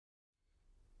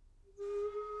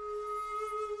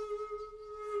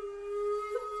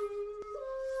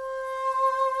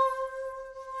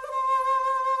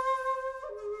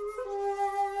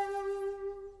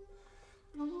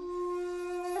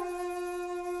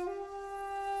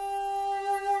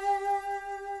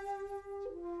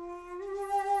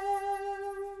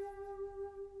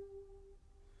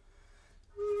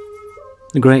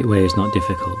The great way is not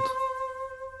difficult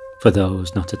for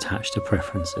those not attached to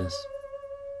preferences.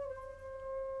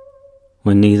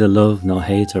 When neither love nor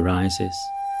hate arises,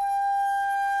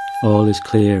 all is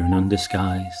clear and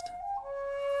undisguised.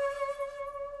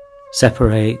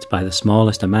 Separate by the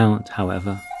smallest amount,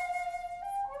 however,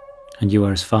 and you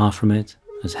are as far from it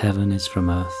as heaven is from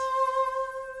earth.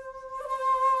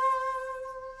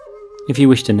 If you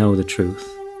wish to know the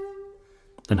truth,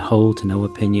 then hold to no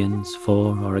opinions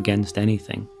for or against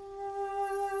anything.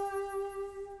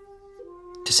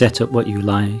 To set up what you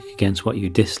like against what you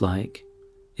dislike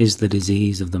is the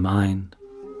disease of the mind.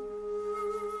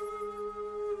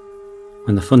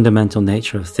 When the fundamental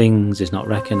nature of things is not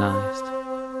recognized,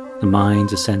 the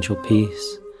mind's essential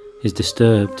peace is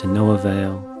disturbed to no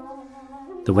avail.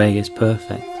 The way is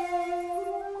perfect,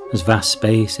 as vast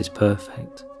space is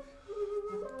perfect,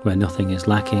 where nothing is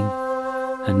lacking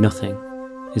and nothing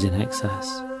is in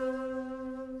excess.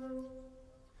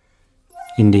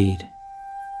 Indeed,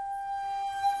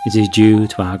 it is due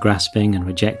to our grasping and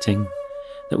rejecting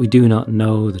that we do not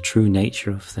know the true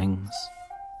nature of things.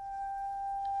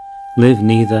 Live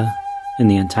neither in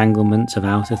the entanglements of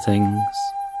outer things,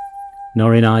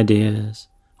 nor in ideas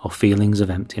or feelings of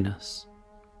emptiness.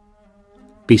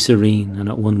 Be serene and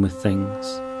at one with things,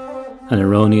 and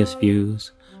erroneous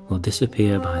views will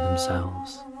disappear by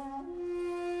themselves.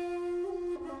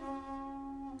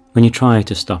 When you try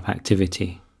to stop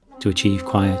activity to achieve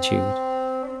quietude,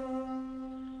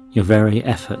 your very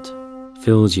effort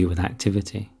fills you with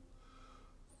activity.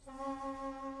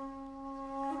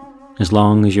 As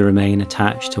long as you remain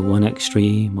attached to one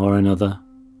extreme or another,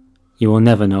 you will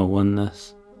never know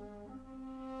oneness.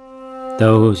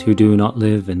 Those who do not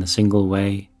live in the single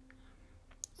way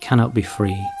cannot be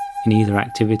free in either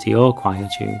activity or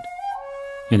quietude,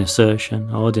 in assertion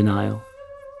or denial.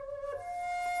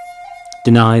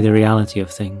 Deny the reality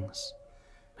of things,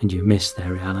 and you miss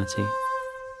their reality.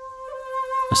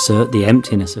 Assert the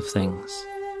emptiness of things,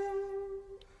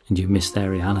 and you miss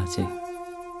their reality.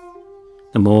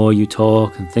 The more you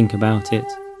talk and think about it,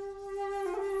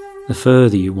 the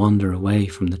further you wander away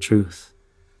from the truth.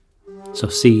 So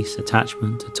cease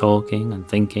attachment to talking and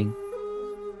thinking,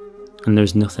 and there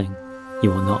is nothing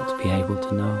you will not be able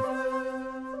to know.